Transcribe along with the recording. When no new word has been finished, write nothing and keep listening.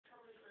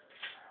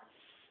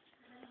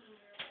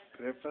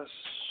crepas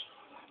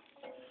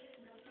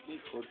y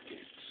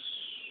hotcakes.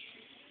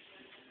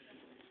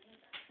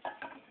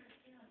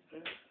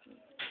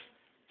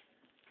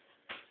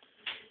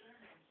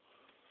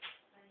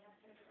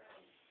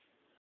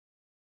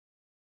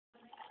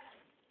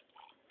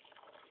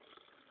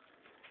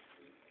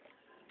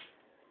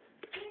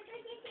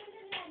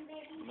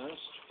 Must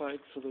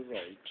fight for the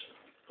right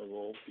of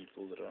all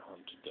people that are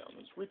hunted down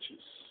as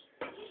witches.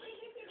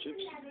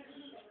 Gypsies.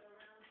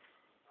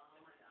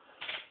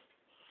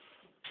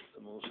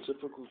 The most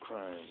typical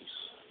crimes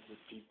that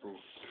people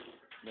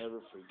never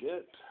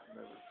forget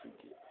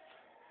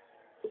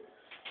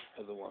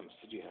are the ones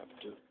that you have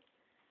to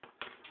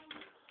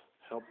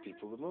help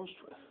people the most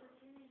with.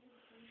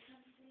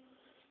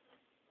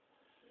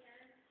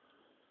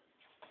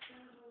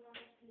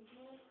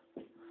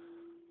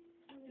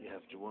 You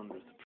have to wonder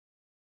if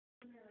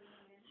the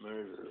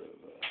murder of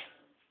a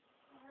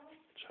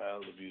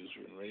child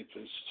abuser and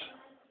rapist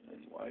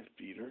and wife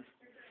beater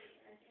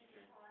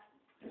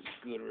is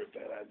a good or a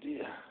bad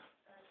idea.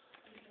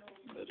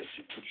 But if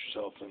you put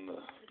yourself in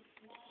the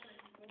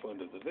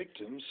point of the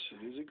victims,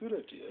 it is a good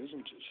idea,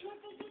 isn't it?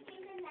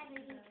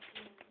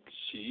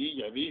 See,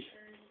 ya vi.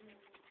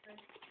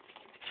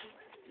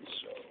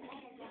 So,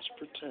 let's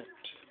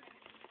protect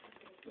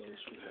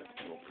those who have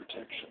no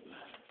protection.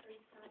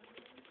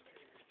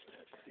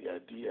 That's the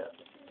idea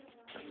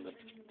and the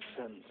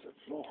sense of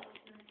law.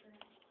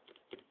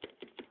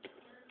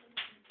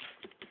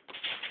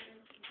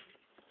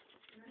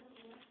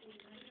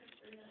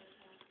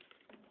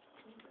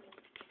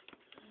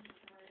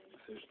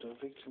 If there's no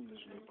victim,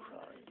 there's no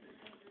crime.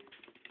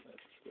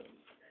 That's the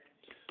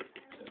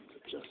sense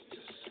of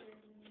justice.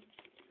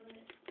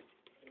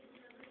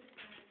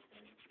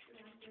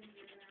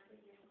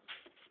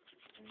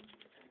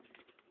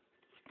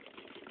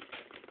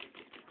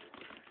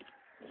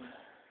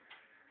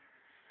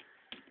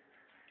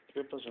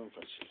 Crepas son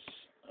fáciles.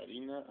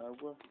 Harina,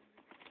 agua,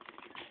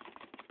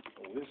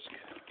 a whisk.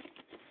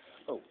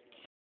 Oh,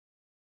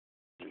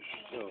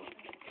 so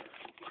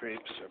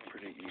crepes are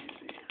pretty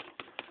easy.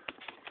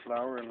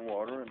 Flour and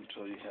water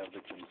until you have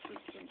the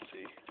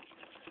consistency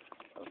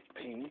of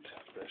paint,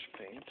 fresh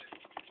paint.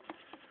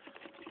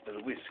 Then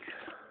a whisk.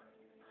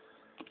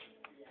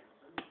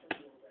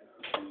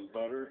 Some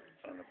butter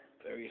on a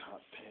very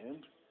hot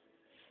pan.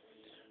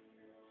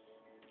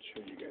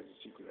 Show you guys a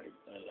secret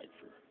I like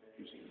for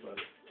using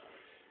butter.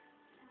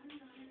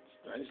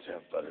 It's nice to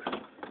have butter. I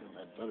haven't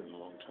had butter in a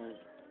long time.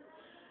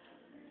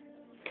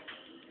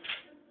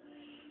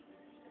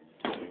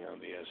 Living on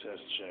the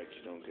SS check,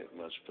 you don't get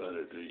much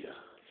butter, do you?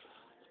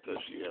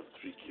 Especially you have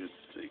 3 kids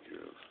to take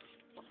care of.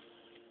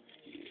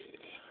 Yeah.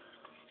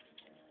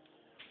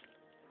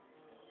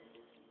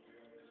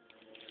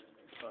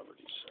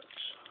 Poverty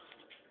sucks.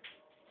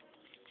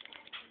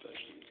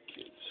 Especially with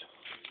kids.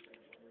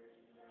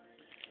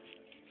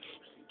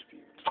 Folks need to be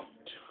able to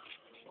eat.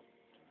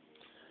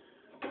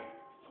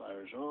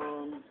 Fire's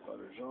on,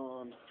 butter's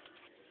on.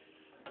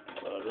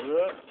 Butter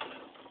up.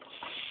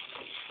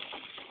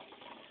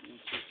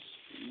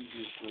 The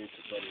easiest way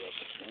to butter up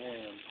a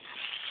pan.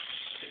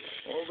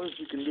 All this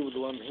you can do with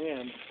one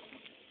hand.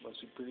 Must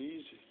be pretty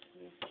easy.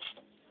 Yeah.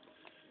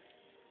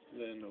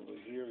 Then over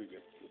here we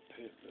get the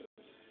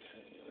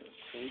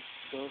fake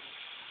stuff.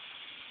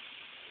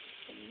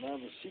 And now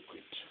the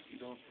secret. You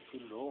don't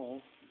put it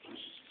all, you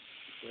just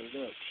spread it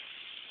out.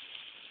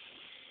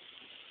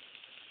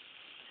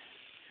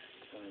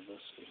 Kind of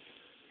this way.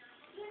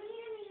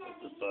 Let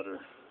the butter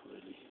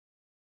really.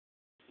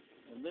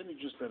 And then you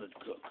just let it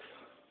cook.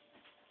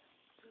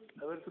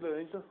 A ver tu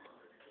dedito.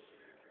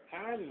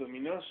 Ah, le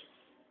dominas.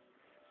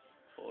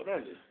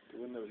 Órale, qué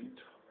buen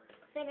dedito.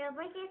 Pero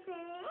voy a hacer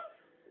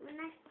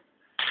unas...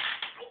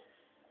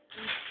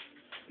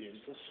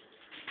 Vientos.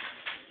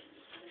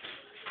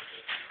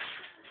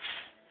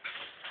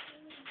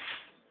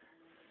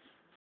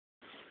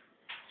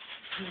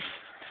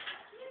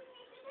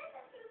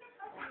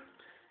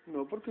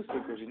 No, porque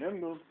estoy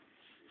cocinando.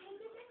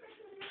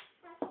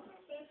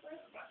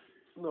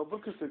 No,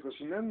 porque estoy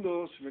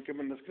cocinando. Se me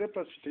queman las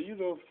crepas y te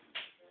ayudo.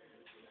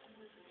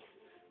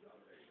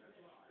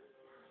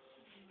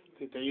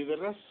 Que te ayude,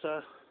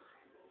 raza.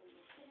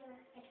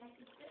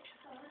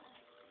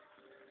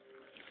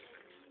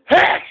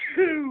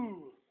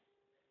 ¡Achoo!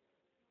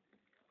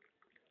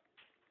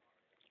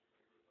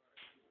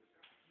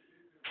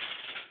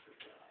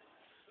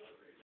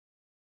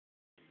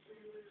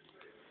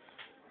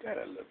 God,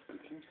 I love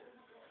cooking.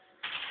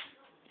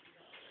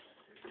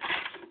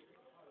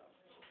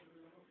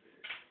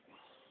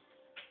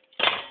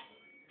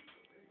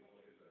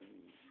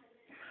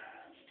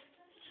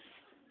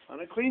 On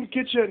a clean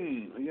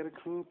kitchen. We got a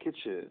clean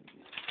kitchen.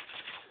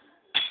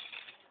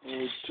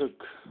 It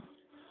took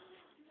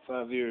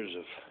 5 years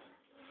of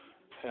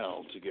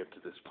hell to get to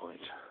this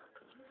point.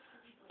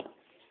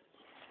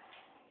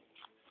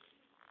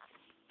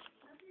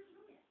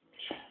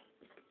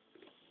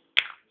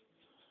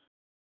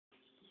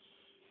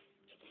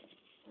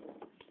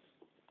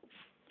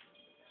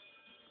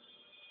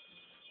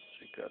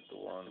 Check out the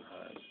one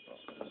hand. Oh,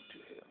 I have 2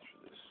 hands for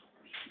this.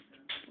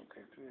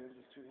 Okay, 3 hands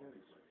is too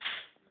heavy.